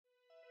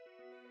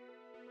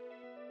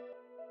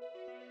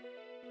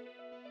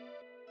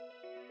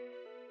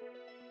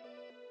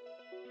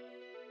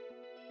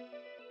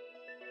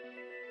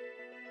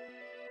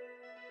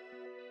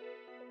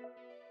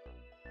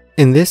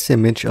In this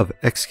image of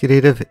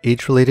exudative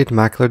age-related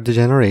macular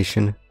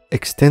degeneration,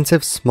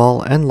 extensive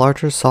small and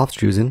larger soft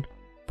drusen,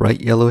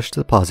 bright yellowish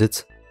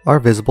deposits, are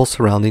visible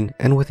surrounding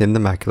and within the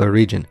macular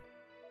region.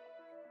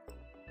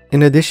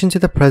 In addition to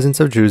the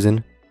presence of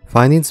drusen,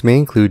 findings may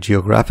include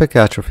geographic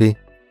atrophy,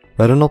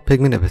 retinal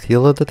pigment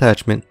epithelial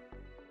detachment,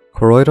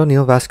 choroidal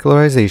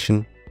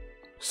neovascularization,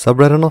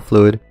 subretinal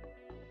fluid,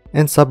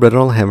 and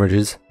subretinal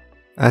hemorrhages,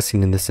 as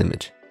seen in this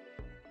image.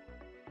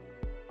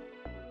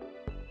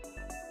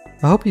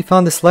 I hope you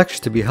found this lecture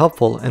to be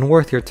helpful and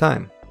worth your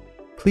time.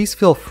 Please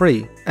feel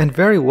free and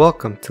very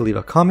welcome to leave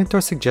a comment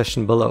or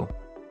suggestion below.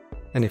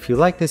 And if you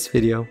like this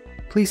video,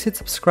 please hit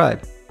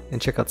subscribe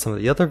and check out some of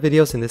the other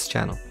videos in this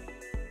channel.